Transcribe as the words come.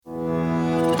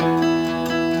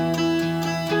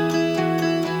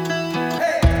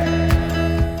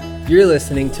You're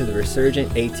listening to the Resurgent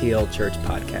ATL Church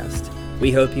podcast. We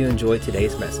hope you enjoy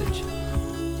today's message.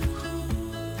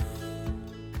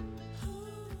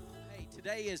 Hey,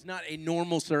 today is not a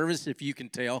normal service, if you can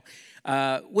tell,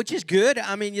 which is good.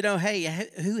 I mean, hey,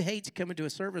 who hates coming to a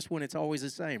service when it's always the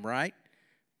same, right?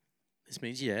 This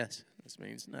means yes. This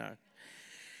means no.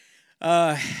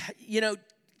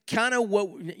 Kind of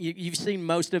what you've seen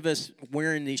most of us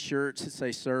wearing these shirts that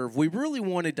say serve. We really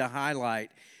wanted to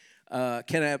highlight,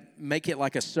 kind of make it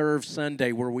like a Serve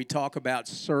Sunday where we talk about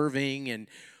serving and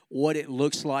what it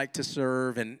looks like to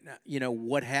serve and,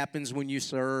 what happens when you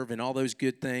serve and all those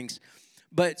good things.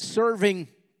 But serving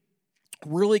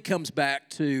really comes back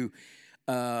to,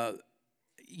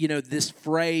 this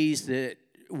phrase that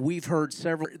we've heard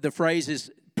several. The phrase is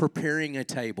preparing a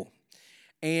table.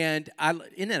 And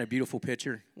isn't that a beautiful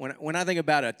picture? When I think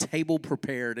about a table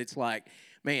prepared, it's like,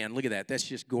 man, look at that. That's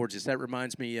just gorgeous. That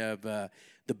reminds me of the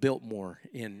Biltmore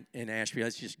in Asheville.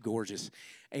 That's just gorgeous.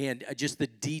 And just the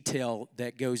detail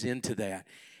that goes into that.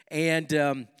 And,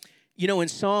 in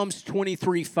Psalms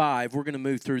 23:5, we're going to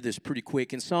move through this pretty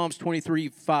quick. In Psalms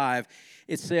 23:5,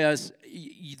 it says,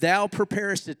 "Thou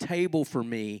preparest a table for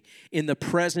me in the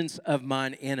presence of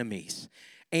mine enemies."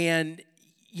 And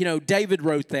David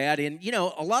wrote that, and,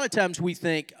 a lot of times we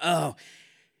think, oh,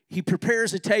 he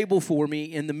prepares a table for me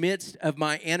in the midst of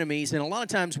my enemies, and a lot of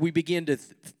times we begin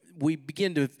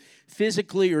to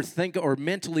physically or think or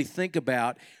mentally think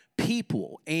about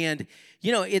people, and,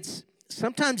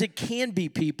 sometimes it can be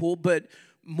people, but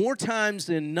more times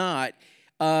than not,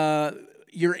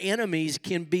 your enemies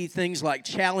can be things like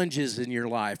challenges in your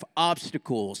life,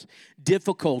 obstacles,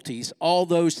 difficulties, all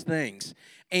those things,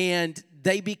 and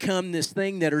they become this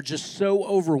thing that are just so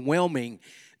overwhelming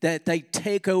that they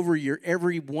take over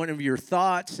every one of your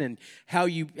thoughts and how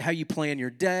you plan your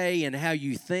day and how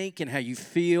you think and how you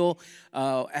feel,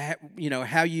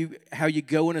 how you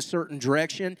go in a certain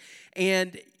direction.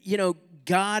 And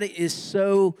God is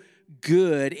so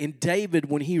good. And David,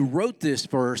 when he wrote this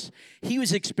verse, he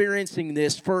was experiencing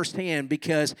this firsthand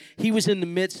because he was in the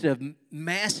midst of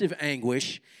massive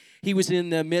anguish. He was in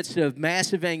the midst of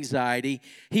massive anxiety.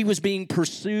 He was being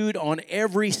pursued on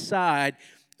every side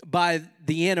by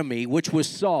the enemy, which was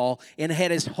Saul, and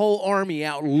had his whole army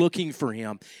out looking for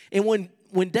him. And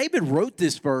when David wrote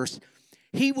this verse,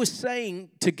 he was saying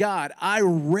to God, I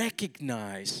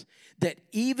recognize that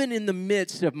even in the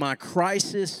midst of my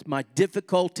crisis, my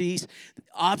difficulties,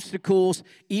 obstacles,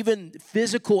 even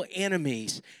physical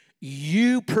enemies,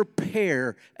 you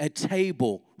prepare a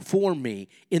table for me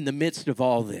in the midst of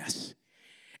all this.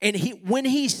 And when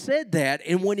he said that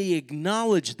and when he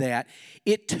acknowledged that,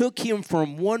 it took him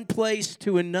from one place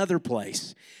to another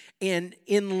place. And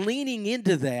in leaning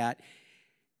into that,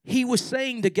 he was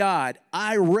saying to God,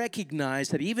 I recognize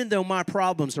that even though my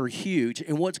problems are huge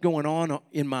and what's going on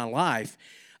in my life,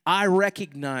 I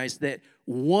recognize that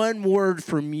one word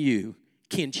from you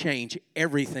can change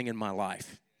everything in my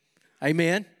life.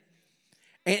 Amen?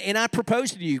 And I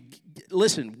propose to you,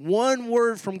 listen, one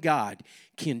word from God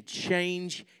can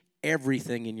change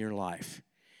everything in your life.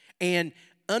 And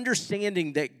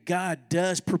understanding that God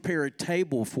does prepare a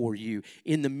table for you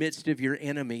in the midst of your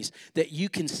enemies, that you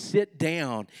can sit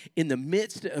down in the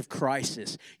midst of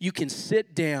crisis. You can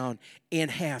sit down and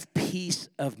have peace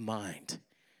of mind.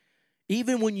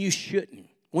 Even when you shouldn't,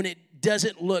 when it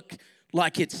doesn't look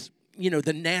like it's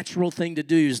the natural thing to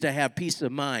do is to have peace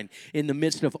of mind in the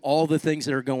midst of all the things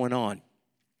that are going on.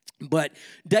 But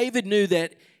David knew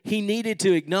that he needed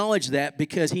to acknowledge that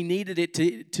because he needed it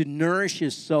to nourish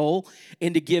his soul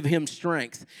and to give him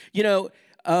strength. One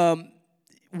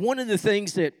of the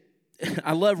things that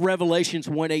I love Revelations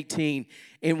 1:18,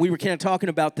 and we were kind of talking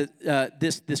about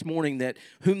this morning, that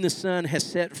whom the Son has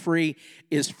set free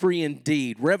is free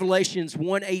indeed. Revelations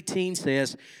 1:18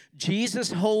 says,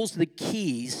 Jesus holds the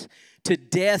keys to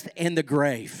death and the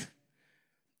grave.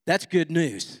 That's good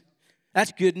news.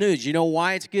 That's good news. You know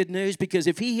why it's good news? Because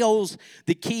if he holds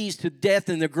the keys to death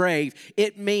and the grave,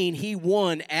 it means he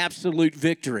won absolute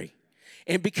victory.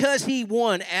 And because he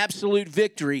won absolute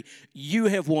victory, you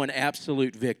have won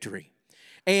absolute victory.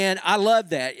 And I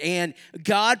love that. And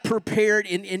God prepared,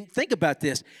 and think about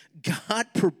this, God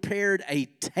prepared a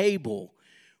table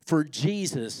for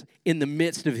Jesus in the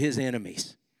midst of his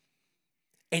enemies.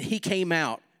 And he came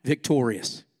out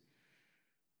victorious.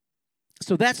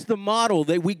 So that's the model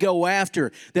that we go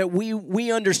after, that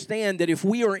we understand that if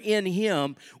we are in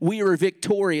him, we are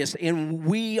victorious, and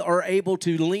we are able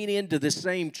to lean into the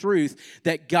same truth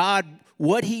that God,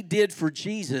 what he did for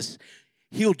Jesus,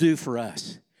 he'll do for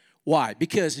us. Why?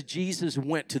 Because Jesus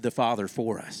went to the Father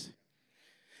for us.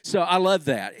 So I love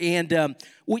that. And,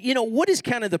 what is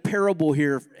kind of the parable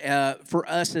here for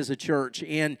us as a church?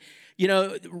 And,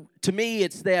 to me,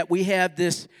 it's that we have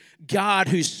this God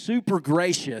who's super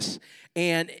gracious,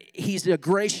 and he's a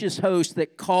gracious host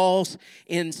that calls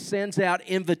and sends out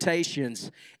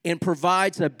invitations and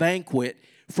provides a banquet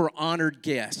for honored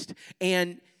guests.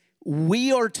 And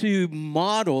we are to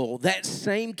model that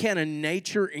same kind of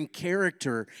nature and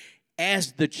character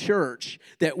as the church,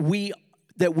 that we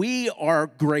are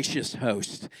gracious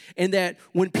hosts, and that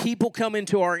when people come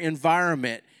into our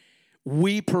environment,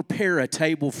 we prepare a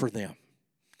table for them.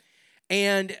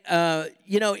 And, I'll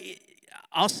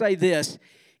say this,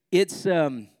 it's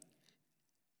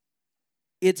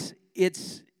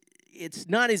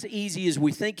not as easy as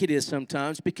we think it is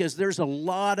sometimes, because there's a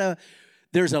lot of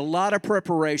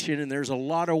preparation and there's a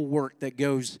lot of work that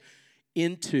goes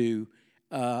into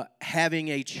having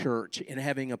a church and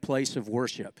having a place of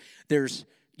worship. There's,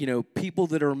 people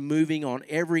that are moving on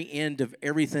every end of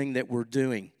everything that we're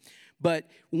doing. But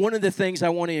one of the things I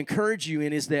want to encourage you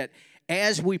in is that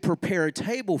as we prepare a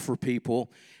table for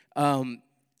people,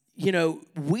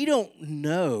 we don't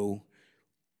know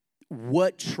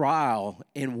what trial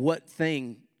and what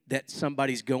thing that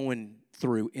somebody's going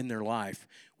through in their life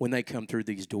when they come through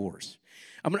these doors.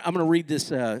 I'm going to read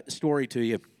this story to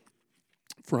you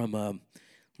from, let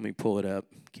me pull it up.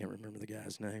 Can't remember the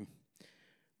guy's name.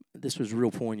 This was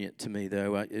real poignant to me,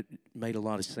 though. It made a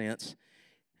lot of sense.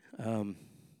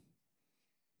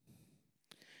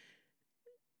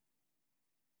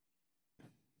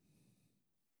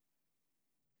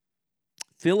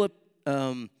 Philip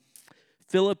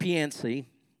Yancey,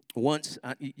 once,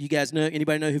 you guys know,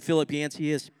 anybody know who Philip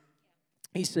Yancey is?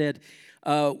 He said,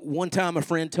 one time a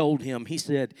friend told him, he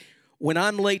said, "When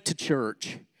I'm late to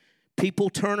church, people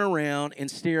turn around and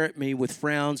stare at me with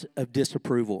frowns of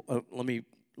disapproval."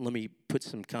 Let me put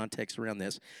some context around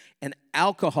this. An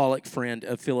alcoholic friend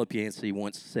of Philip Yancey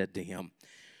once said to him,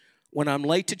 "When I'm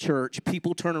late to church,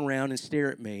 people turn around and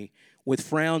stare at me with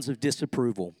frowns of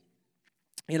disapproval.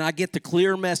 And I get the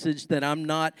clear message that I'm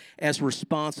not as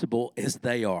responsible as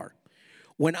they are.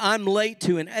 When I'm late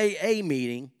to an AA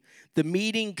meeting, the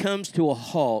meeting comes to a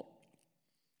halt,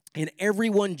 and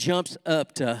everyone jumps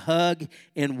up to hug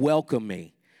and welcome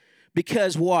me.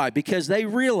 Because why? Because they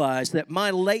realize that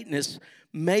my lateness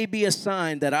may be a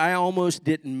sign that I almost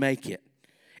didn't make it.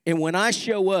 And when I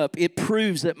show up, it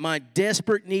proves that my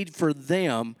desperate need for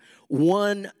them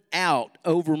won out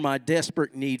over my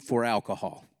desperate need for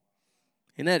alcohol."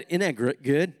 Isn't that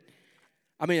good?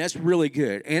 I mean, that's really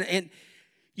good. And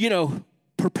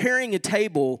preparing a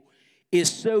table is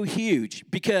so huge,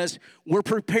 because we're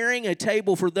preparing a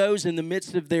table for those in the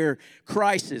midst of their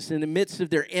crisis, in the midst of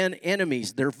their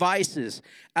enemies, their vices,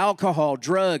 alcohol,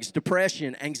 drugs,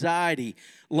 depression, anxiety,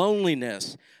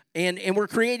 loneliness. And we're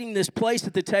creating this place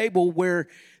at the table where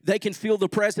they can feel the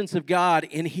presence of God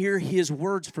and hear His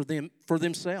words for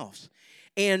themselves.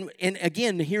 And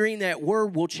again, hearing that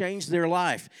word will change their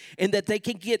life, and that they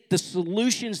can get the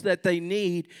solutions that they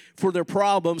need for their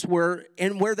problems where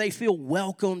they feel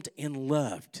welcomed and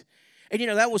loved. And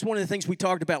that was one of the things we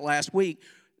talked about last week.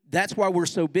 That's why we're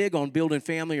so big on building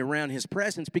family around His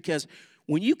presence, because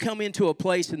when you come into a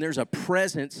place and there's a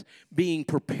presence being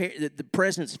prepared, the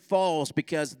presence falls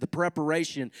because of the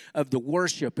preparation of the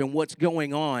worship and what's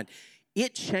going on,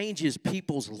 it changes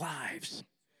people's lives.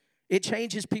 It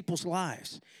changes people's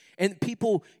lives. And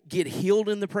people get healed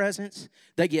in the presence.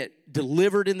 They get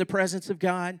delivered in the presence of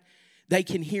God. They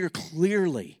can hear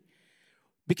clearly,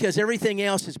 because everything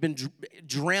else has been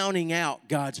drowning out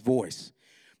God's voice.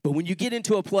 But when you get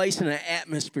into a place and an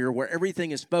atmosphere where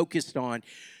everything is focused on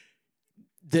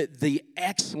the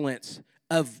excellence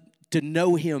of to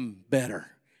know Him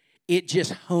better, it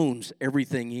just hones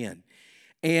everything in.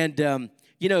 And,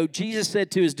 Jesus said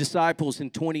to His disciples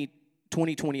in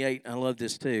 20:28, I love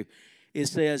this too. It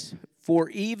says, For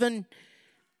even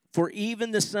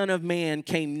the Son of Man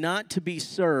came not to be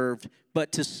served,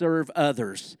 but to serve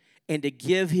others, and to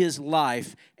give His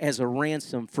life as a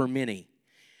ransom for many."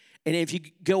 And if you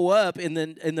go up in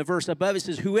the verse above, it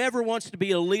says, "Whoever wants to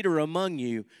be a leader among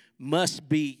you must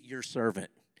be your servant."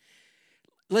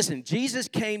 Listen, Jesus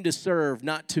came to serve,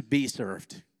 not to be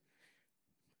served.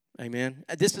 Amen.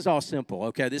 This is all simple,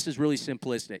 okay? This is really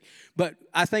simplistic. But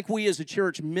I think we as a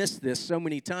church miss this so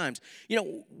many times.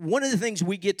 One of the things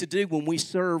we get to do when we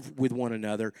serve with one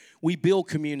another, we build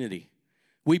community.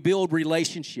 We build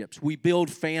relationships. We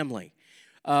build family.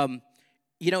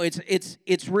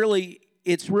 It's really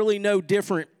no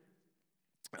different,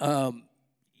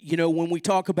 when we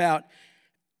talk about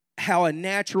how a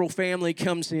natural family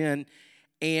comes in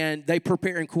and they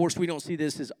prepare. And of course, we don't see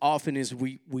this as often as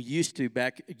we used to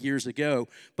back years ago,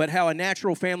 but how a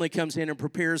natural family comes in and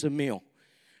prepares a meal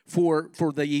for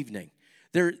the evening.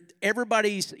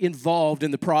 Everybody's involved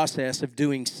in the process of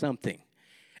doing something.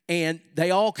 And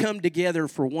they all come together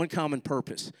for one common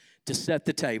purpose, to set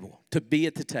the table, to be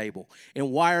at the table.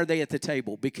 And why are they at the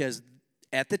table? Because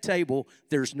at the table,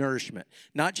 there's nourishment.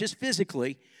 Not just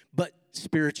physically, but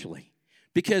spiritually.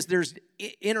 Because there's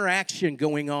interaction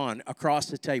going on across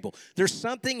the table. There's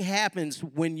something happens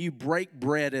when you break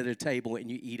bread at a table and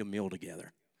you eat a meal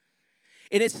together.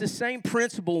 And it's the same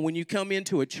principle when you come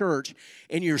into a church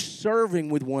and you're serving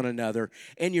with one another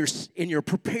and you're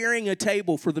preparing a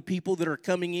table for the people that are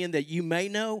coming in that you may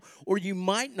know or you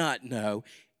might not know.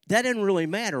 That doesn't really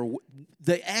matter.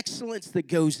 The excellence that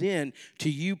goes in to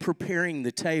you preparing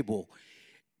the table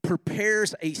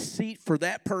prepares a seat for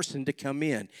that person to come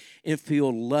in and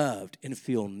feel loved and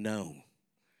feel known.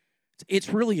 It's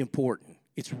really important.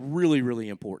 It's really, really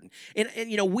important.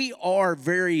 And we are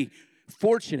very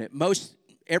fortunate.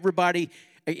 Everybody,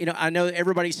 I know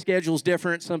everybody's schedule is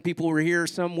different. Some people were here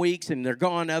some weeks and they're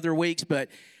gone other weeks. But,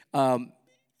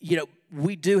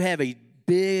 we do have a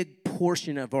big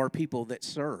portion of our people that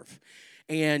serve.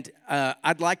 And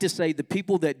I'd like to say the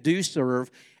people that do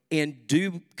serve and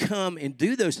do come and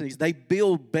do those things, they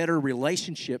build better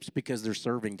relationships because they're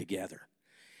serving together.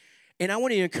 And I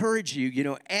want to encourage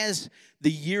you, as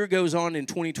the year goes on in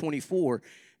 2024,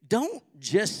 don't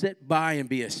just sit by and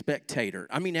be a spectator.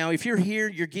 I mean, now, if you're here,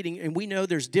 and we know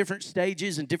there's different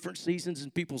stages and different seasons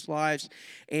in people's lives,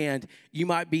 and you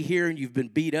might be here and you've been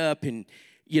beat up and,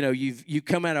 you've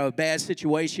come out of a bad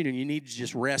situation and you need to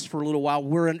just rest for a little while.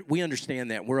 We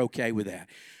understand that. We're okay with that.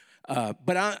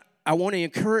 But I want to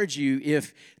encourage you,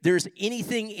 if there's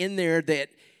anything in there that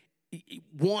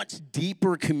wants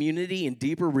deeper community and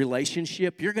deeper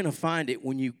relationship, you're going to find it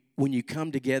when you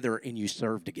come together and you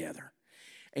serve together.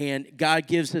 And God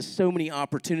gives us so many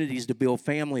opportunities to build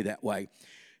family that way.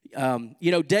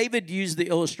 David used the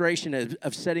illustration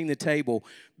of setting the table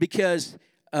because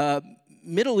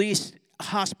Middle East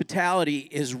hospitality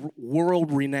is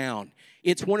world-renowned.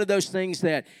 It's one of those things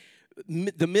that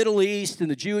the Middle East and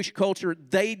the Jewish culture,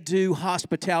 they do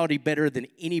hospitality better than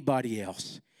anybody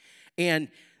else. And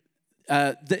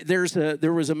there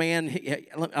was a man,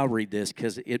 I'll read this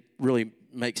because it really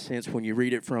makes sense when you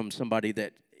read it from somebody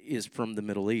that is from the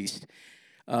Middle East.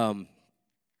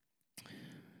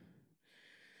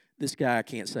 This guy, I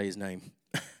can't say his name.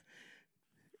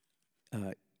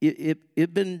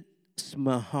 Ibn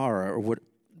Smahara, or what?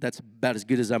 That's about as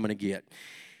good as I'm going to get.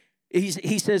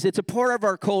 He says, it's a part of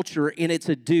our culture and it's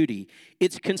a duty.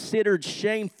 It's considered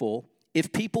shameful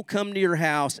if people come to your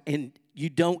house and you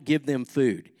don't give them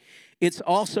food. It's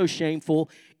also shameful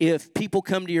if people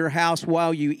come to your house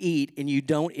while you eat and you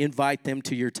don't invite them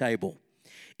to your table.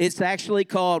 It's actually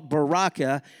called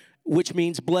barakah, which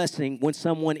means blessing, when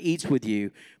someone eats with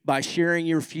you. By sharing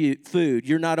your food,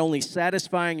 you're not only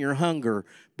satisfying your hunger,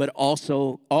 but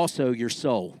also your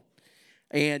soul.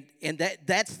 And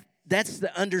that's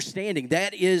the understanding.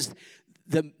 That is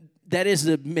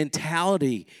the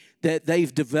mentality that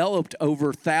they've developed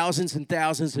over thousands and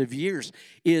thousands of years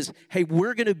is, hey,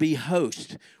 we're going to be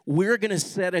hosts. We're going to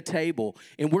set a table,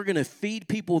 and we're going to feed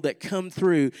people that come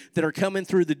through, that are coming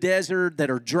through the desert,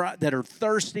 that are dry, that are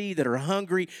thirsty, that are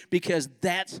hungry, because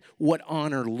that's what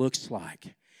honor looks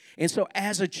like. And so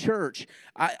as a church,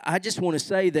 I just want to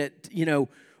say that,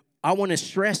 I want to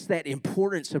stress that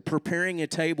importance of preparing a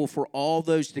table for all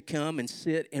those to come and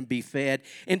sit and be fed,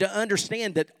 and to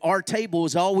understand that our table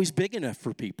is always big enough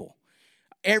for people.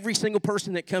 Every single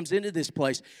person that comes into this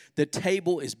place, the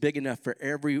table is big enough for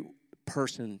every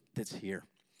person that's here.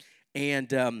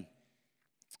 And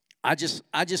I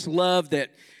just love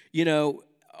that,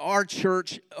 our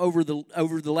church over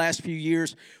the last few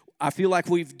years, I feel like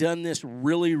we've done this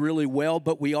really, really well,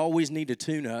 but we always need to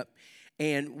tune up.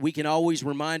 And we can always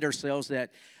remind ourselves that,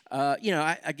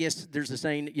 I guess there's a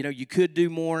saying, you could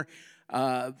do more.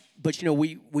 But,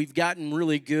 we've gotten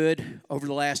really good over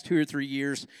the last 2 or 3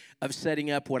 years of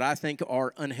setting up what I think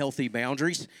are unhealthy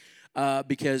boundaries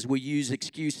because we use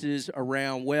excuses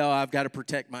around, I've got to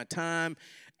protect my time.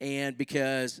 And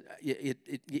because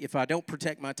if I don't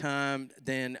protect my time,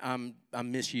 then I'm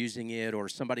misusing it, or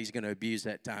somebody's going to abuse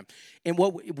that time. And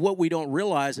what we don't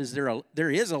realize is there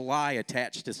is a lie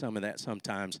attached to some of that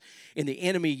sometimes, and the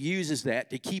enemy uses that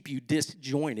to keep you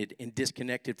disjointed and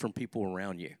disconnected from people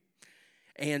around you.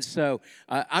 And so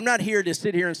I'm not here to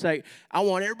sit here and say, I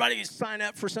want everybody to sign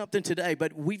up for something today,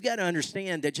 but we've got to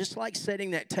understand that just like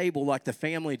setting that table like the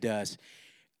family does,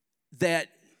 that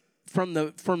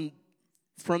from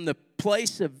from the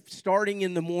place of starting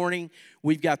in the morning,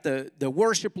 we've got the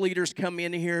worship leaders come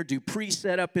in here, do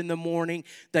pre-setup in the morning.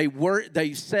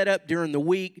 They set up during the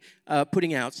week,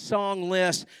 putting out song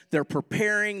lists. They're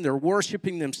preparing, they're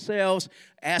worshiping themselves,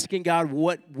 asking God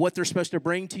what they're supposed to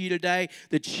bring to you today.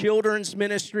 The children's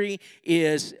ministry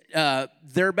is,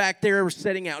 they're back there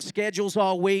setting out schedules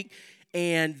all week,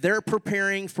 and they're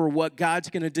preparing for what God's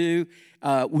going to do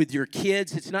with your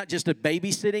kids. It's not just a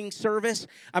babysitting service.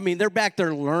 I mean, they're back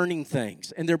there learning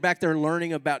things, and they're back there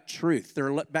learning about truth.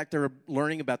 They're back there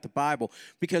learning about the Bible,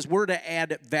 because we're to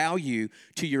add value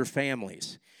to your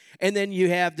families. And then you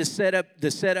have the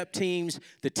setup teams,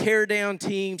 the tear down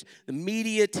teams, the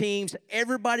media teams.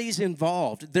 Everybody's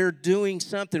involved. They're doing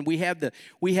something. We have the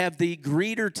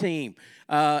greeter team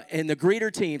and the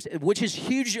greeter teams, which is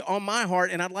huge on my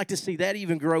heart, and I'd like to see that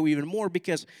even grow even more,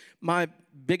 because my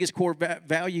biggest core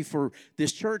value for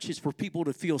this church is for people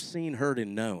to feel seen, heard,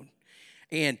 and known.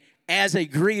 And as a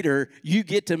greeter, you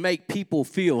get to make people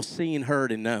feel seen,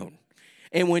 heard, and known.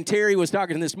 And when Terry was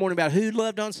talking this morning about who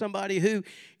loved on somebody, who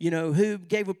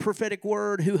gave a prophetic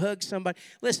word, who hugged somebody.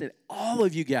 Listen, all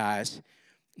of you guys,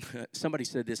 somebody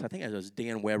said this, I think it was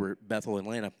Dan Weber at Bethel,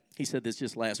 Atlanta. He said this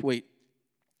just last week.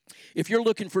 If you're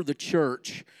looking for the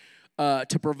church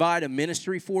to provide a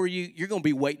ministry for you, you're going to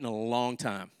be waiting a long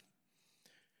time.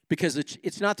 Because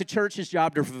it's not the church's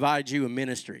job to provide you a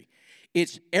ministry.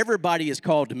 Everybody is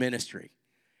called to ministry.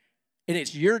 And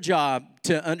it's your job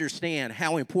to understand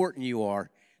how important you are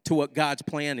to what God's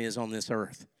plan is on this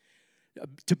earth,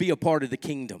 to be a part of the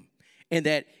kingdom, and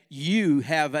that you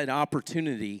have an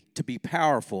opportunity to be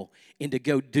powerful and to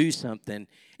go do something,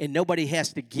 and nobody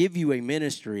has to give you a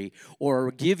ministry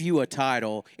or give you a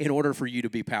title in order for you to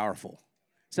be powerful.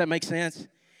 Does that make sense?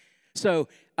 So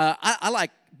I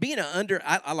like being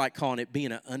I like calling it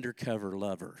being an undercover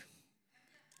lover,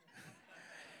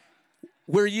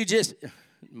 where you just.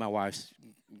 My wife's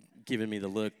giving me the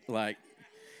look like,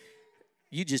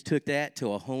 you just took that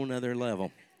to a whole nother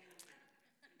level.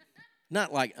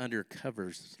 Not like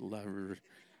undercovers lover.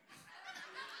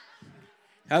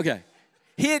 Okay.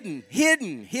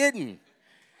 Hidden.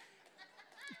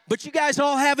 But you guys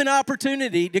all have an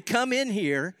opportunity to come in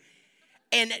here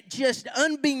and just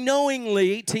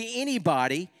unbeknowingly to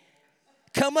anybody,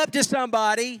 come up to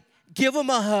somebody, give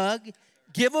them a hug,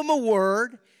 give them a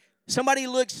word. Somebody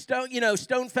looks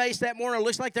stone-faced that morning,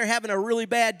 looks like they're having a really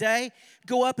bad day.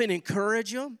 Go up and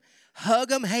encourage them, hug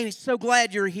them. Hey, so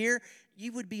glad you're here.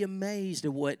 You would be amazed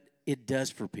at what it does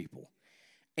for people.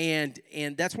 And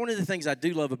that's one of the things I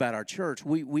do love about our church.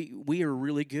 We are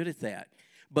really good at that.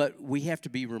 But we have to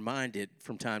be reminded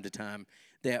from time to time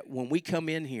that when we come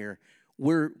in here,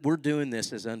 we're doing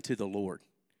this as unto the Lord.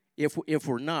 If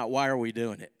we're not, why are we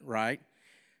doing it, right?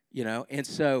 And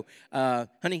so,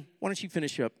 honey, why don't you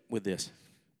finish up with this?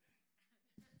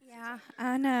 Yeah,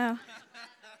 I know.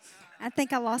 I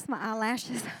think I lost my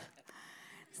eyelashes.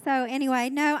 So anyway,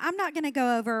 no, I'm not going to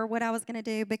go over what I was going to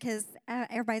do because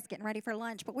everybody's getting ready for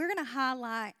lunch. But we're going to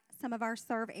highlight some of our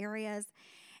serve areas.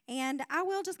 And I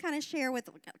will just kind of share with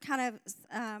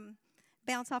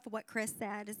bounce off of what Chris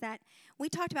said, is that we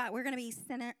talked about we're going to be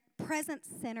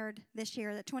presence-centered this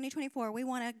year, that 2024, we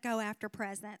want to go after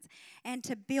presence and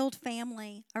to build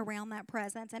family around that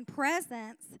presence. And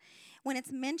presence, when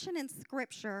it's mentioned in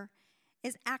Scripture,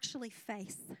 is actually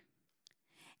face.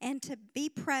 And to be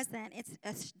present,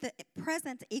 the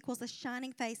presence equals the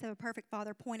shining face of a perfect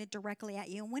Father pointed directly at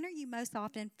you. And when are you most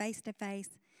often face-to-face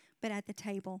but at the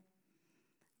table?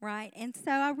 Right? And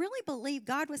so I really believe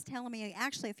God was telling me,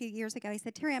 actually a few years ago, he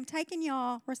said, Terry, I'm taking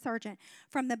y'all, Resurgent,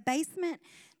 from the basement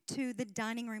to the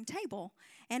dining room table.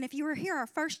 And if you were here our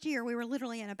first year, we were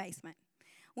literally in a basement.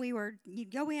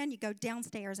 You'd go in, you'd go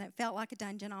downstairs, and it felt like a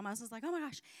dungeon almost. I was like, oh my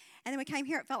gosh. And then we came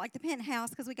here, it felt like the penthouse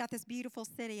because we got this beautiful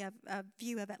city of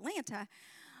view of Atlanta.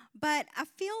 But I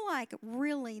feel like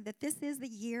really that this is the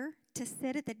year to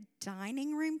sit at the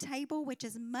dining room table, which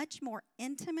is much more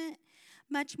intimate,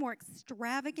 much more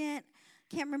extravagant.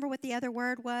 Can't remember what the other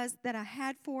word was that I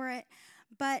had for it,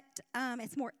 but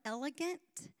it's more elegant.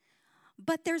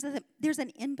 But there's an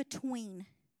in-between,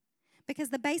 because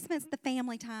the basement's the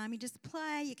family time. You just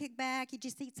play, you kick back, you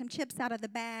just eat some chips out of the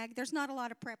bag. There's not a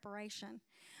lot of preparation.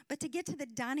 But to get to the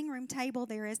dining room table,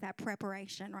 there is that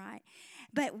preparation, right?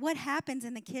 But what happens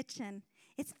in the kitchen,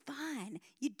 it's fun.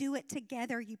 You do it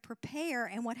together, you prepare,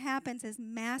 and what happens is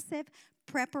massive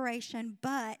preparation,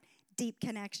 but deep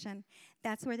connection.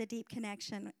 That's where the deep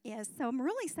connection is. So I'm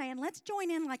really saying let's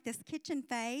join in like this kitchen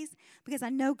phase, because I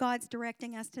know God's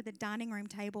directing us to the dining room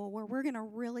table where we're going to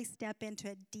really step into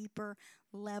a deeper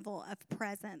level of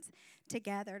presence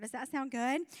together. Does that sound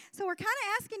good? So we're kind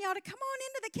of asking y'all to come on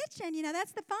into the kitchen. You know,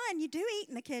 that's the fun. You do eat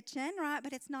in the kitchen, right?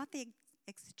 But it's not the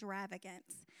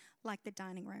extravagance like the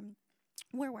dining room,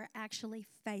 where we're actually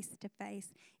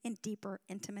face-to-face in deeper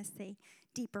intimacy,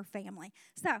 deeper family.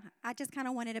 So I just kind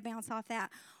of wanted to bounce off that.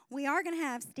 We are going to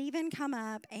have Stephen come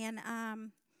up, and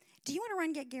do you want to run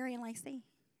and get Gary and Lacey?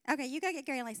 Okay, you go get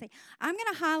Gary and Lacey. I'm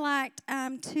going to highlight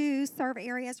 2 serve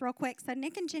areas real quick. So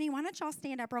Nick and Jenny, why don't y'all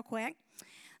stand up real quick?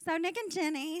 So Nick and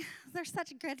Jenny, they're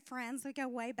such good friends. We go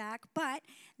way back. But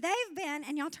they've been,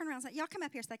 and y'all turn around. So y'all come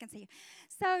up here so I can see you.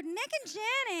 So Nick and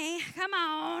Jenny, come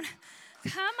on.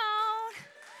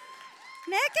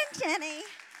 Nick and Jenny,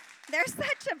 they're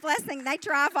such a blessing. They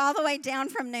drive all the way down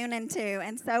from Noonan, too.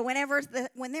 And so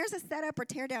when there's a setup or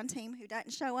tear-down team who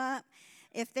doesn't show up,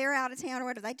 if they're out of town or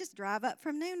whatever, they just drive up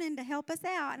from Noonan to help us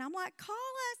out. And I'm like, call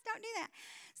us. Don't do that.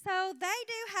 So they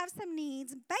do have some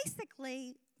needs.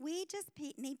 Basically, we just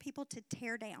need people to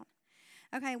tear down.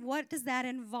 Okay, what does that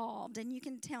involve? And you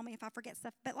can tell me if I forget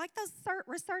stuff. But like those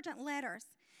resurgent letters,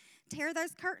 tear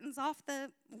those curtains off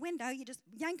the window. You just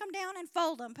yank them down and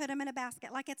fold them, put them in a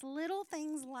basket. Like it's little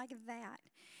things like that.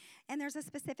 And there's a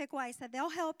specific way. So they'll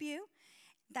help you.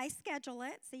 They schedule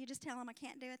it. So you just tell them, I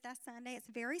can't do it that Sunday. It's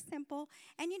very simple.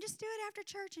 And you just do it after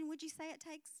church. And would you say it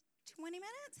takes 20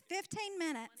 minutes? 15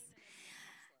 minutes.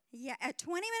 Yeah, at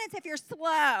 20 minutes if you're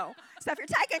slow. So if you're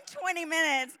taking 20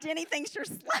 minutes, Jenny thinks you're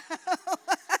slow. I know,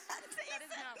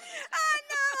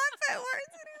 I put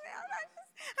words in her mouth.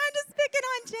 I'm just picking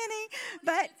on Jenny.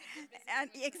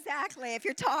 But exactly, if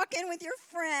you're talking with your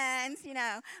friends, you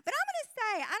know. But I'm going to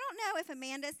say, I don't know if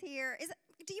Amanda's here.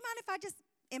 Do you mind if I just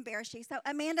embarrass you? So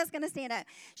Amanda's going to stand up.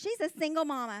 She's a single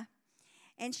mama.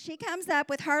 And she comes up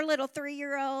with her little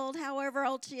 3-year-old, however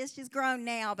old she is. She's grown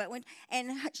now.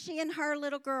 She and her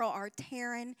little girl are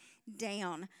tearing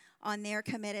down on their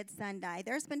committed Sunday.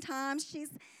 There's been times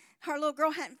her little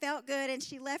girl hadn't felt good, and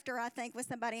she left her, I think, with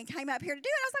somebody and came up here to do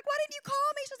it. I was like, why didn't you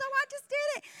call me? She was like, well, I just did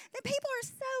it. The people are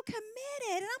so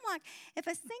committed. And I'm like, if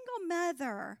a single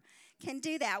mother can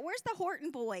do that. Where's the Horton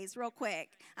boys, real quick?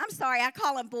 I'm sorry, I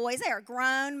call them boys. They are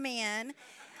grown men.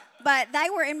 But they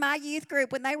were in my youth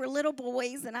group when they were little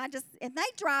boys, and they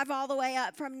drive all the way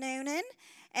up from Noonan.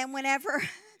 And whenever,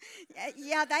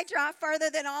 yeah, they drive further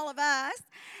than all of us.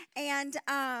 And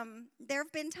there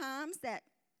have been times that,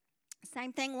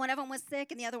 same thing, one of them was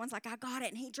sick, and the other one's like, I got it.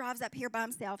 And he drives up here by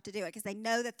himself to do it because they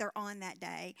know that they're on that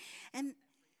day. And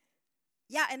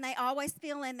yeah, and they always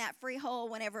fill in that free hole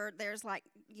whenever there's like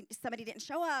somebody didn't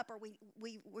show up or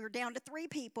we're down to 3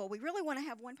 people. We really want to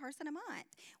have one person a month.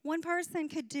 One person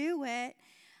could do it,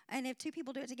 and if 2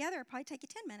 people do it together, it'll probably take you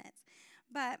 10 minutes.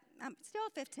 But still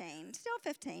 15. Still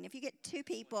 15 if you get 2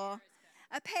 people.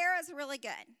 A pair is really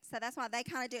good, so that's why they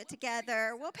kind of do it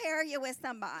together. We'll pair you with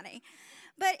somebody.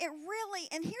 But it really,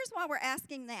 and here's why we're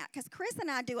asking that, because Chris and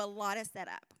I do a lot of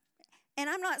setup. And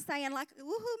I'm not saying like, woohoo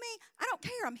me. I don't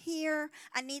care. I'm here.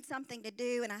 I need something to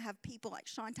do. And I have people like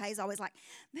Shantae's always like,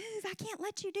 move. I can't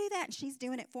let you do that. And she's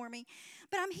doing it for me.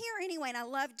 But I'm here anyway, and I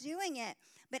love doing it.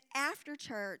 But after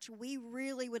church, we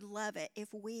really would love it if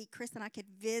Chris and I could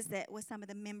visit with some of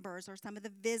the members or some of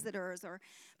the visitors or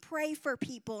pray for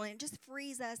people. And it just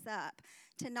frees us up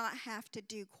to not have to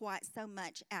do quite so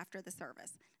much after the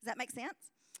service. Does that make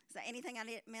sense? Is there anything I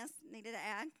needed to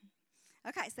add?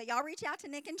 Okay, so y'all reach out to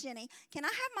Nick and Jenny. Can I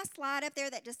have my slide up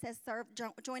there that just says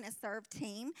join a serve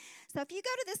team? So if you go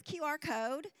to this QR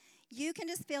code, you can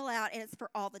just fill out, and it's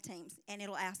for all the teams, and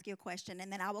it'll ask you a question,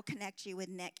 and then I will connect you with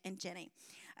Nick and Jenny.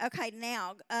 Okay,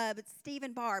 now, Steve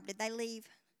and Barb, did they leave?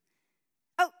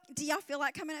 Oh, do y'all feel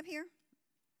like coming up here?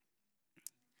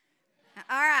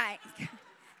 All right.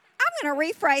 I'm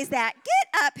going to rephrase that.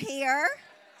 Get up here.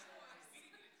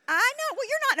 I know. Well,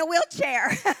 you're not in a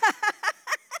wheelchair.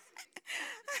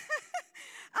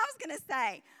 I was going to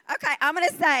say, okay, I'm going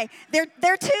to say,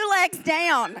 they're 2 legs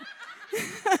down.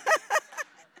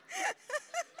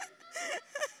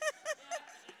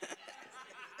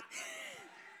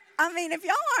 I mean, if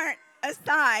y'all aren't a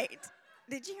sight,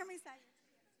 did you hear me say?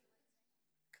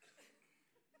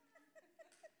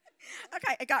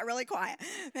 Okay, it got really quiet.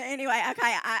 But anyway,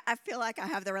 okay, I feel like I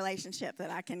have the relationship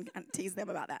that I can tease them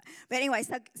about that. But anyway,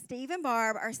 so Steve and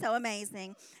Barb are so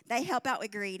amazing. They help out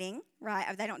with greeting, right?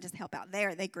 They don't just help out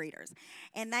there, they greeters.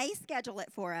 And they schedule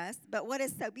it for us. But what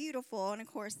is so beautiful, and of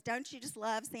course, don't you just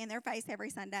love seeing their face every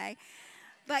Sunday?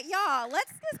 But y'all,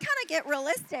 let's just kind of get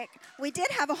realistic. We did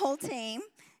have a whole team.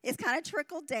 It's kind of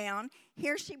trickled down.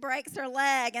 Here she breaks her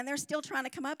leg, and they're still trying to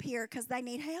come up here because they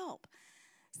need help.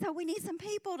 So we need some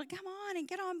people to come on and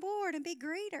get on board and be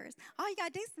greeters. All you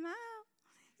got to do is smile.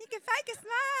 You can fake a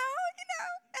smile,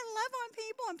 and love on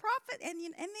people and profit. And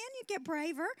then you get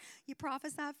braver. You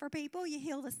prophesy for people. You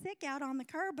heal the sick out on the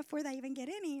curb before they even get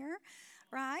in here,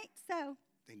 right? So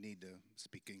they need to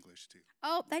speak English, too.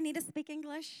 Oh, they need to speak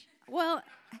English? Well,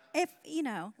 if,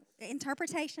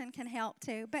 interpretation can help,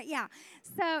 too. But, yeah.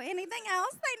 So anything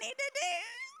else they need to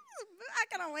do? I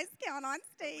can always count on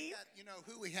Steve.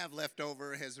 Who we have left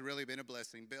over has really been a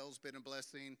blessing. Bill's been a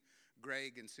blessing.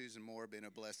 Greg and Susan Moore have been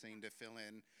a blessing to fill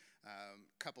in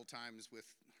a couple times with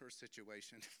her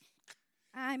situation.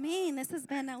 I mean, this has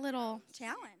been a little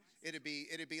challenge. It'd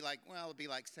be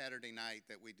like Saturday night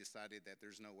that we decided that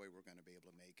there's no way we're going to be able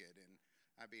to make it, and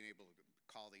I've been able to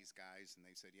call these guys, and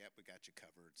they said, "Yep, we got you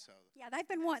covered." So yeah, they've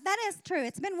been that is true.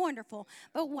 It's been wonderful,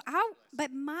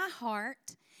 but my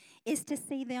heart is to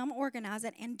see them organize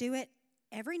it and do it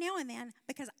every now and then,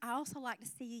 because I also like to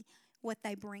see what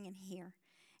they bring in here,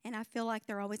 and I feel like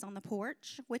they're always on the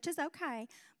porch, which is okay,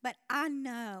 but I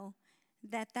know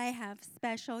that they have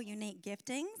special, unique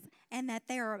giftings, and that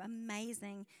they are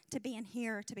amazing to be in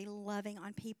here, to be loving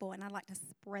on people, and I'd like to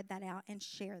spread that out and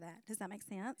share that. Does that make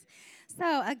sense?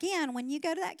 So, again, when you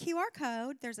go to that QR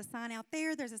code, there's a sign out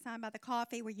there, there's a sign by the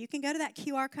coffee where you can go to that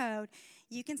QR code.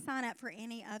 You can sign up for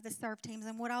any of the serve teams,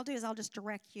 and what I'll do is I'll just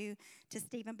direct you to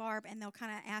Steve and Barb, and they'll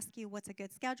kind of ask you what's a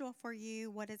good schedule for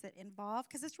you, what does it involve,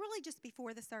 because it's really just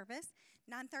before the service,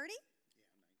 9:30?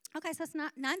 Okay, so it's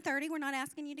not 9:30. We're not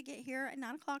asking you to get here at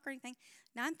 9 o'clock or anything.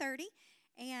 9:30.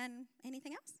 And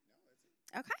anything else? No,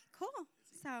 that's it. Okay, cool.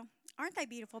 So, aren't they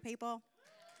beautiful people?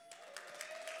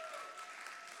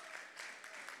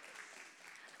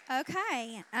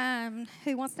 Okay,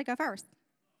 who wants to go first?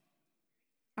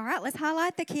 All right, let's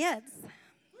highlight the kids.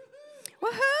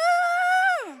 Woohoo!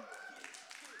 I'm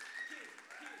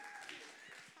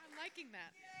liking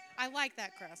that. I like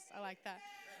that, Chris. I like that.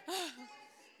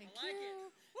 Thank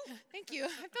you. Thank you.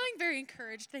 I'm feeling very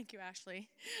encouraged. Thank you, Ashley.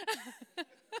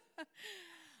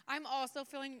 I'm also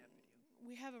feeling,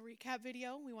 we have a recap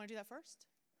video. We want to do that first?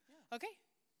 Yeah. Okay.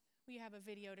 We have a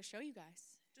video to show you guys.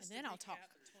 Just and then I'll talk.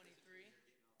 23.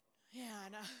 Yeah, I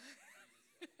know.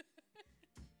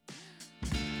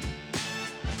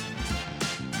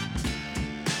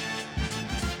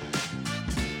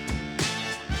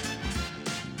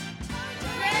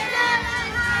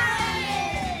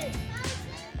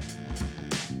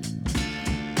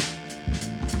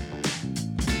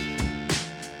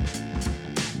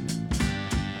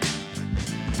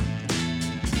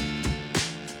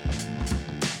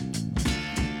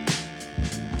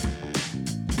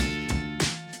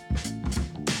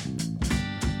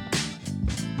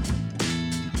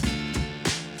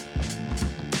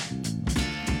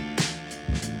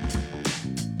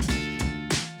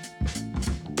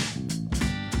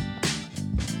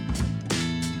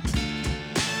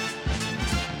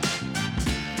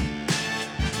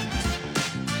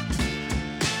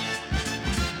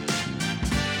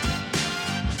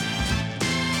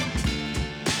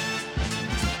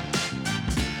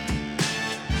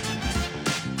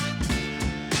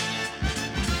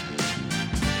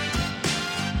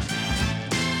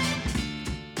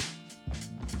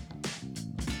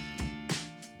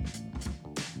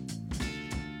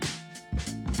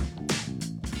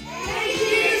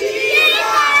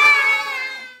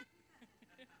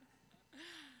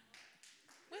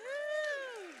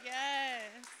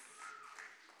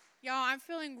 I'm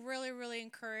feeling really, really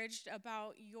encouraged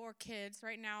about your kids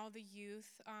right now, the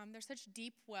youth. They're such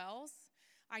deep wells.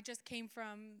 I just came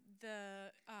from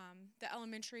the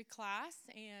elementary class,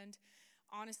 and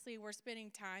honestly, we're spending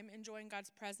time enjoying God's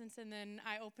presence, and then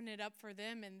I open it up for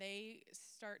them, and they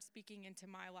start speaking into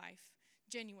my life,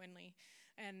 genuinely.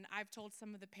 And I've told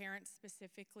some of the parents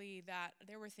specifically that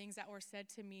there were things that were said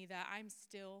to me that I'm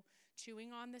still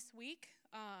chewing on this week.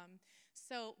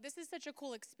 So this is such a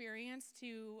cool experience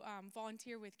to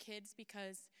volunteer with kids,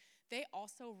 because they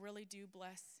also really do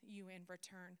bless you in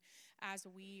return. As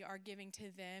we are giving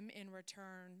to them in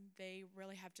return, they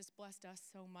really have just blessed us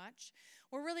so much.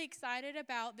 We're really excited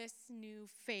about this new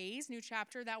phase, new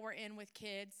chapter that we're in with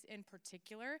kids in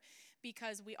particular,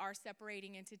 because we are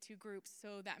separating into two groups.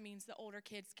 So that means the older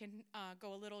kids can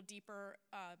go a little deeper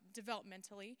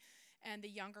developmentally, and the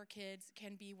younger kids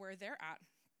can be where they're at.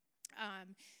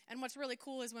 And what's really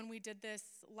cool is when we did this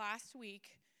last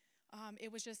week,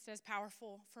 it was just as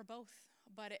powerful for both,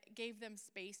 but it gave them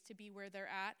space to be where they're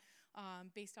at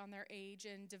based on their age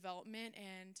and development.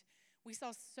 And we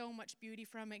saw so much beauty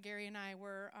from it. Gary and I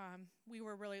were we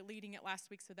were really leading it last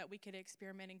week so that we could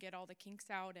experiment and get all the kinks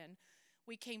out, and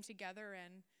we came together,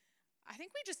 and I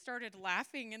think we just started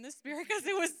laughing in the spirit because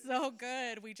it was so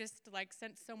good. We just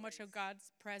sensed so much of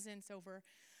God's presence over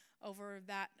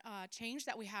that change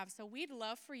that we have. So we'd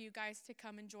love for you guys to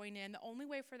come and join in. The only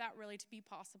way for that really to be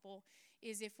possible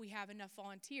is if we have enough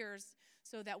volunteers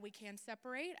so that we can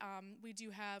separate. We do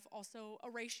have also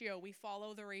a ratio. We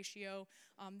follow the ratio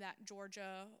that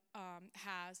Georgia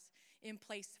has in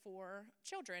place for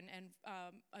children and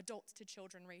adults to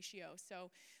children ratio. So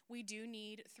we do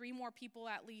need 3 more people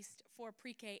at least for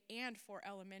pre-K and for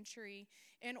elementary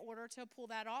in order to pull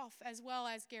that off, as well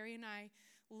as Gary and I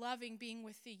loving being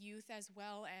with the youth as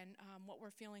well and what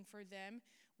we're feeling for them.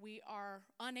 We are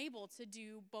unable to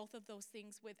do both of those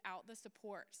things without the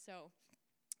support. So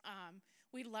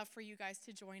we'd love for you guys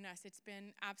to join us. It's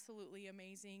been absolutely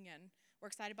amazing, and we're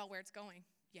excited about where it's going.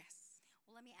 Yes.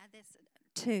 Well, let me add this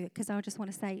too, because I just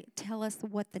want to say, tell us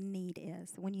what the need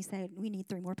is when you say we need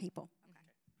 3 more people. Okay.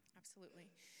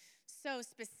 Absolutely. So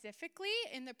specifically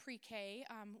in the pre-K,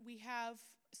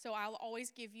 so I'll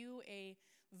always give you a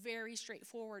very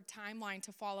straightforward timeline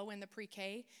to follow in the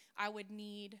pre-K. I would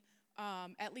need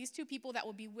at least 2 people that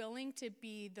would be willing to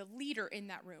be the leader in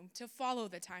that room, to follow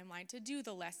the timeline, to do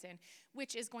the lesson,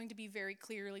 which is going to be very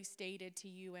clearly stated to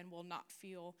you and will not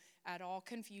feel at all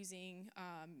confusing.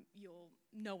 You'll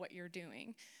know what you're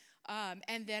doing.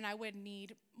 And then I would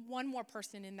need 1 more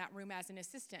person in that room as an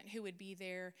assistant who would be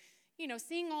there,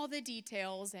 seeing all the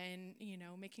details and,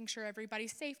 making sure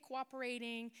everybody's safe,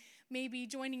 cooperating, maybe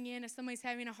joining in if somebody's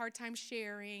having a hard time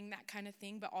sharing, that kind of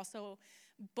thing. But also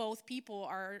both people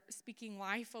are speaking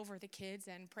life over the kids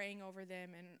and praying over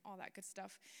them and all that good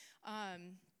stuff.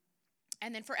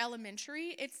 And then for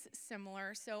elementary, it's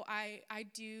similar. So I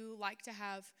do like to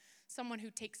have someone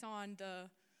who takes on the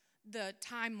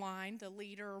timeline, the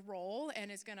leader role,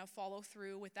 and is going to follow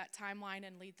through with that timeline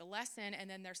and lead the lesson, and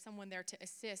then there's someone there to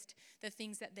assist the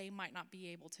things that they might not be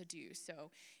able to do. So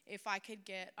if I could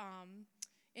get,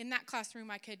 in that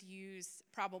classroom, I could use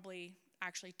probably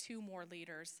actually 2 more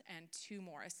leaders and 2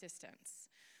 more assistants.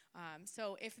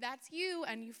 So if that's you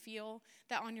and you feel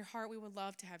that on your heart, we would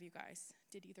love to have you guys.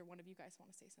 Did either one of you guys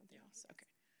want to say something else? Okay.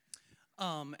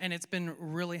 And it's been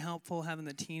really helpful having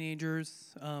the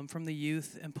teenagers from the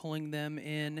youth and pulling them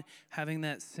in, having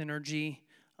that synergy.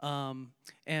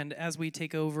 And as we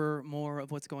take over more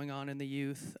of what's going on in the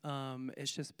youth,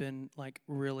 it's just been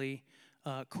really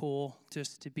cool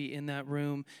just to be in that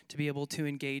room, to be able to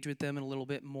engage with them in a little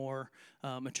bit more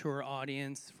mature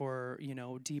audience for,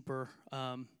 deeper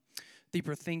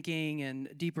thinking and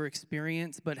deeper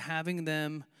experience. But having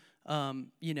them,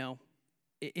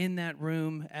 in that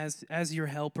room as your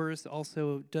helpers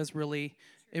also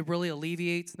it really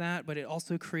alleviates that, but it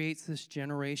also creates this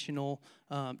generational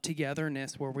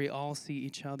togetherness where we all see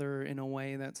each other in a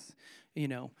way that's,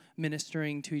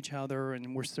 ministering to each other,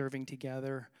 and we're serving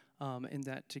together in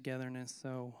that togetherness.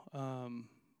 So,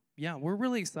 we're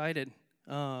really excited.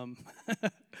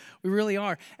 We really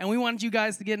are. And we wanted you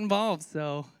guys to get involved,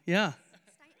 so, yeah.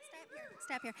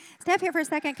 Stay up here for a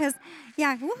second, because,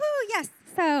 woohoo, yes.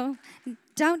 So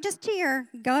don't just cheer.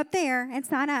 Go up there and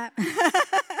sign up.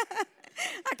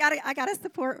 I gotta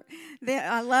support them.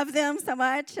 I love them so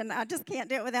much, and I just can't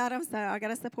do it without them. So I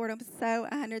gotta support them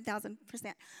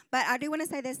 100,000%. But I do want to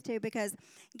say this too, because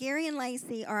Gary and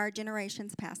Lacey are our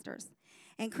generations pastors,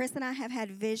 and Chris and I have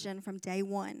had vision from day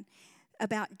one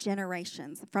about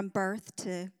generations, from birth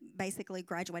to basically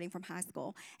graduating from high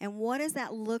school. And what does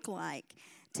that look like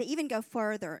to even go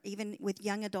further, even with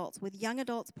young adults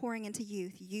pouring into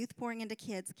youth pouring into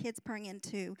kids pouring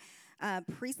into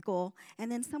preschool.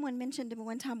 And then someone mentioned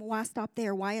one time, why stop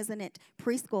there? Why isn't it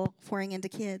preschool pouring into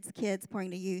kids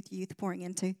pouring to youth pouring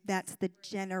into? That's the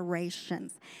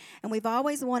generations. And we've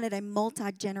always wanted a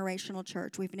multi-generational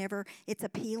church. It's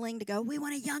appealing to go, we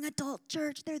want a young adult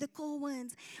church. They're the cool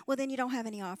ones. Well, then you don't have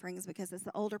any offerings, because it's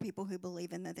the older people who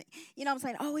believe in the thing. You know what I'm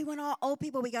saying? Oh, we want all old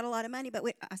people. We got a lot of money, but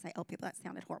I say old people, that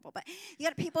sounded horrible. But you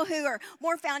got people who are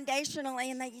more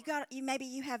foundationally, and maybe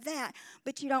you have that,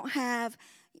 but you don't have,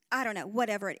 I don't know,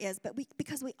 whatever it is, but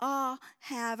because we all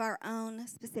have our own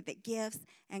specific gifts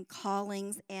and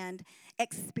callings and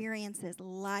experiences,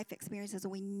 life experiences,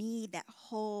 and we need that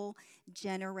whole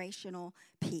generational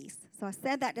piece. So I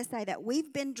said that to say that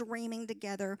we've been dreaming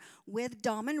together with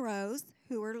Dom and Rose,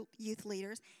 who are youth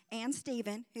leaders, and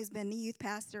Stephen, who's been the youth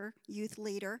pastor, youth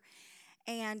leader,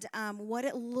 and what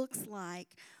it looks like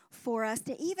for us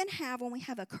to even have, when we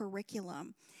have a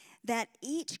curriculum, that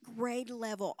each grade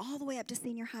level, all the way up to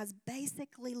senior high, is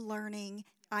basically learning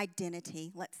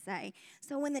identity, let's say.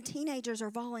 So when the teenagers are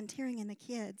volunteering in the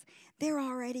kids, they're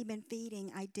already been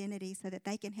feeding identity so that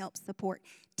they can help support,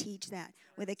 teach that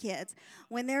with the kids.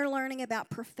 When they're learning about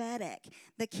prophetic,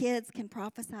 the kids can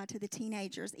prophesy to the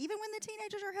teenagers, even when the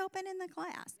teenagers are helping in the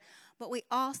class. But we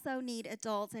also need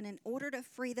adults, and in order to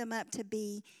free them up to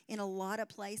be in a lot of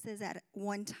places at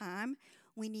one time,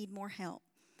 we need more help.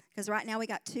 Because right now we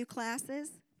got 2 classes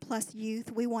plus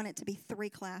youth. We want it to be 3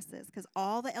 classes because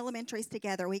all the elementaries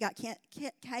together, we got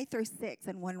K through 6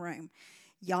 in one room.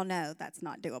 Y'all know that's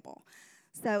not doable.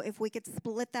 So if we could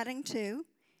split that in 2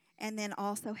 and then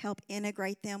also help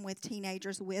integrate them with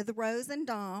teenagers with Rose and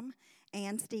Dom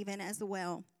and Stephen as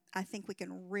well, I think we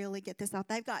can really get this off.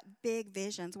 They've got big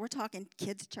visions. We're talking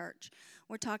kids' church.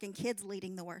 We're talking kids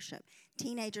leading the worship,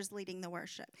 teenagers leading the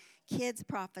worship, kids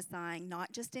prophesying,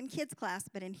 not just in kids' class,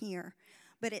 but in here.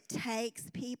 But it takes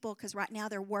people, because right now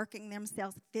they're working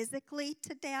themselves physically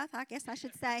to death, I guess I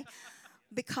should say,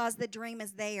 because the dream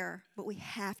is there. But we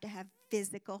have to have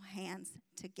physical hands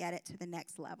to get it to the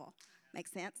next level. Make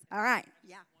sense? All right.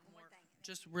 Yeah. One more thing.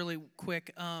 Just really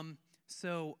quick.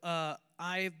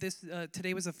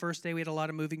 Today was the first day we had a lot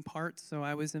of moving parts, so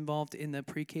I was involved in the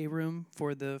pre-K room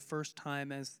for the first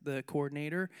time as the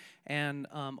coordinator, and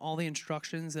all the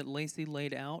instructions that Lacey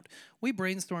laid out. We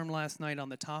brainstormed last night on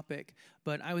the topic,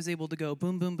 but I was able to go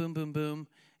boom, boom, boom, boom, boom.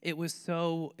 It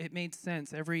made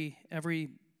sense. Every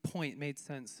point made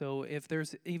sense. So if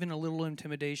there's even a little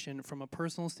intimidation from a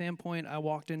personal standpoint, I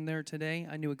walked in there today,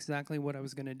 I knew exactly what I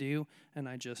was going to do, and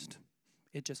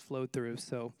it just flowed through.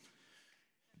 So.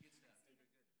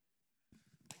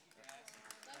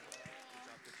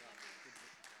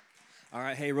 All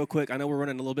right, hey, real quick, I know we're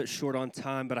running a little bit short on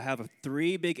time, but I have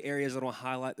 3 big areas I want to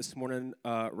highlight this morning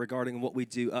regarding what we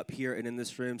do up here and in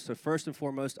this room. So first and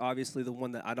foremost, obviously the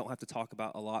one that I don't have to talk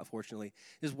about a lot, fortunately,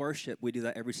 is worship. We do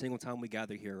that every single time we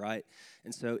gather here, right?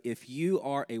 And so if you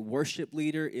are a worship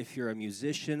leader, if you're a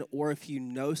musician, or if you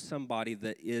know somebody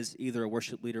that is either a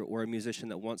worship leader or a musician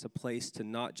that wants a place to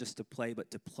not just to play,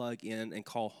 but to plug in and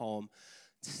call home,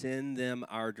 send them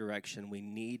our direction. We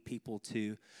need people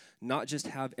to not just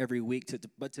have every week,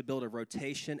 but to build a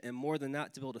rotation, and more than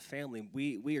that, to build a family.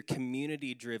 We are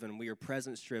community-driven. We are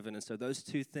presence-driven, and so those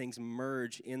 2 things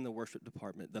merge in the worship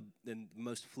department in the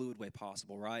most fluid way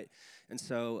possible, right? And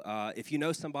so if you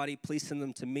know somebody, please send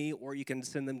them to me, or you can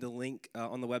send them the link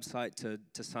on the website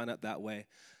to sign up that way.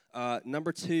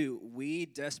 Number 2, we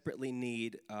desperately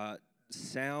need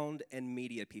sound and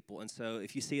media people. And so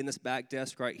if you see in this back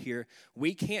desk right here,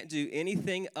 we can't do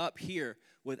anything up here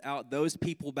without those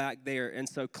people back there. And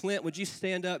so Clint, would you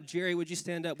stand up? Jerry, would you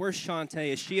stand up? Where's Shantae?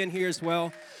 Is she in here as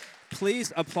well?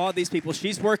 Please applaud these people.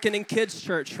 She's working in kids'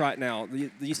 church right now.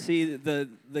 You see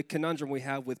the conundrum we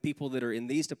have with people that are in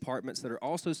these departments that are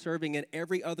also serving in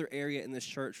every other area in this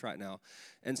church right now.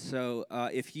 And so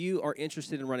if you are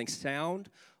interested in running sound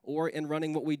or in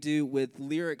running what we do with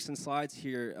lyrics and slides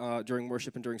here during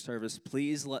worship and during service,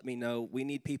 please let me know. We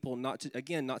need people not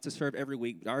to serve every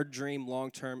week. Our dream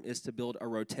long-term is to build a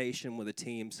rotation with a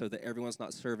team so that everyone's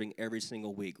not serving every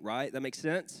single week, right? That makes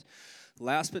sense?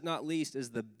 Last but not least is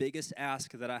the biggest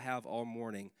ask that I have all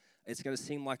morning. It's going to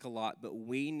seem like a lot, but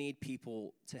we need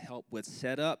people to help with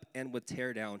setup and with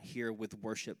teardown here with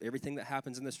worship. Everything that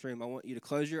happens in this room, I want you to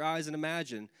close your eyes and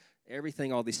imagine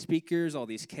everything, all these speakers, all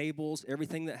these cables,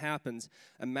 everything that happens.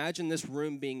 Imagine this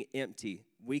room being empty.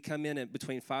 We come in at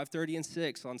between 5:30 and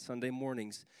 6 on Sunday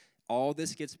mornings. All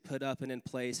this gets put up and in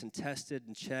place and tested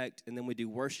and checked, and then we do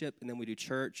worship, and then we do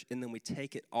church, and then we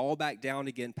take it all back down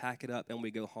again, pack it up, and we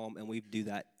go home, and we do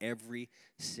that every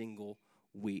single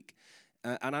week.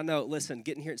 And I know, listen,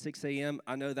 getting here at 6 a.m.,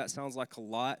 I know that sounds like a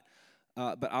lot,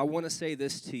 but I want to say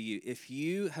this to you. If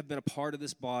you have been a part of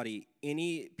this body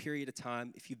any period of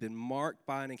time, if you've been marked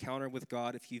by an encounter with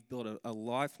God, if you've built a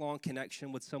lifelong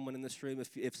connection with someone in this room,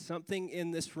 if something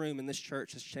in this room, in this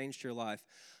church has changed your life,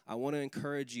 I want to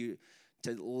encourage you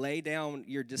to lay down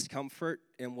your discomfort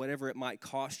and whatever it might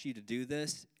cost you to do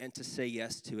this and to say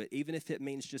yes to it, even if it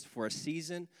means just for a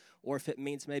season or if it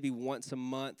means maybe once a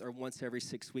month or once every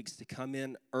 6 weeks to come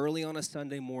in early on a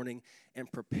Sunday morning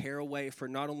and prepare a way for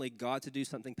not only God to do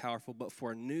something powerful, but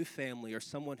for a new family or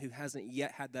someone who hasn't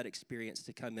yet had that experience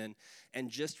to come in and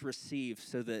just receive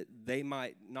so that they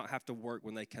might not have to work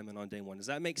when they come in on day one. Does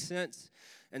that make sense?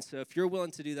 And so if you're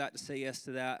willing to do that, to say yes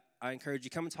to that, I encourage you,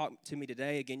 come and talk to me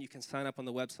today. Again, you can sign up on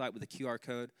the website with a QR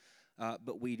code.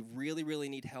 but we really, really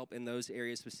need help in those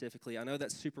areas specifically. I know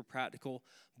that's super practical,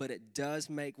 but it does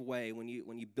make way when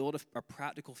you build a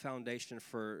practical foundation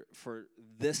for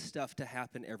this stuff to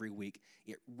happen every week.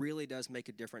 It really does make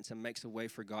a difference and makes a way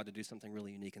for God to do something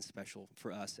really unique and special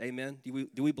for us. Amen?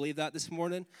 Do we believe that this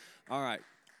morning? All right.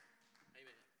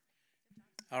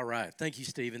 All right. Thank you,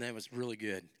 Stephen. That was really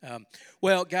good.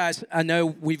 Well, guys, I know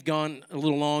we've gone a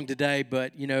little long today,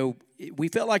 but, we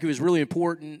felt like it was really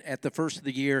important at the first of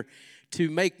the year to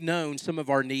make known some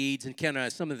of our needs and kind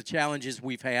of some of the challenges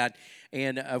we've had.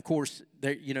 And, of course,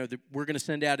 we're going to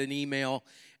send out an email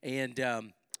and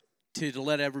to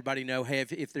let everybody know, hey,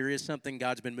 if there is something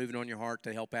God's been moving on your heart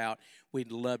to help out,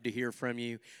 we'd love to hear from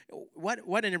you. Why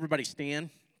didn't everybody stand?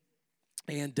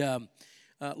 And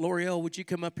L'Oreal, would you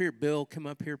come up here? Bill, come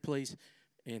up here, please.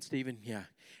 And Stephen,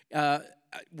 yeah.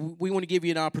 We want to give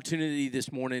you an opportunity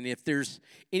this morning. If there's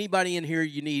anybody in here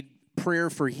you need prayer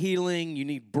for healing, you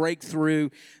need breakthrough,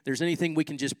 there's anything we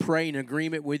can just pray in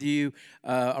agreement with you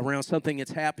around something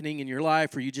that's happening in your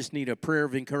life, or you just need a prayer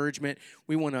of encouragement,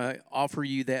 we want to offer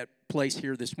you that place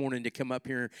here this morning to come up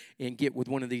here and get with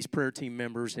one of these prayer team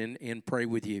members and pray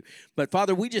with you. But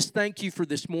Father, we just thank you for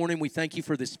this morning. We thank you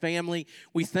for this family.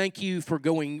 We thank you for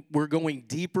we're going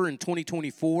deeper in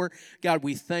 2024. God,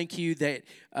 we thank you that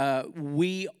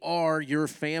we are your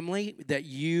family, that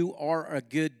you are a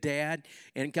good dad.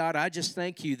 And God, I just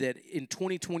thank you that in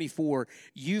 2024,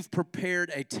 you've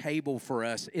prepared a table for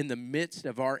us in the midst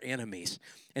of our enemies.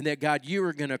 And that, God, you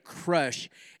are going to crush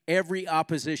every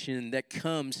opposition that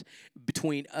comes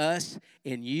between us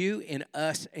and you and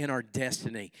us and our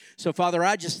destiny. So, Father,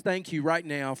 I just thank you right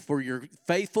now for your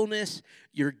faithfulness,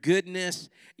 your goodness,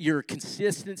 your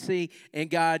consistency, and,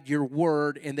 God, your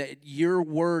word, and that your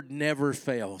word never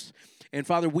fails. And,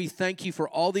 Father, we thank you for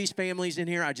all these families in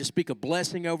here. I just speak a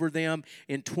blessing over them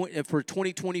for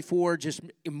 2024. Just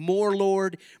more,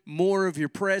 Lord, more of your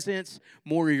presence,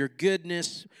 more of your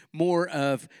goodness, more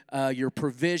of your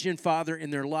provision, Father, in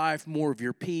their life, more of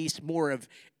your peace, more of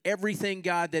everything,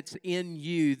 God, that's in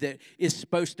you that is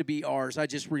supposed to be ours. I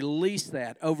just release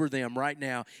that over them right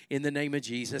now in the name of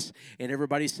Jesus. And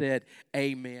everybody said,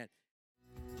 amen.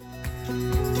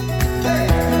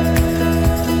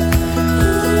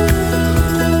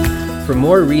 For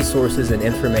more resources and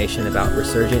information about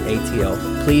Resurgent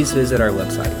ATL, please visit our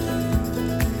website.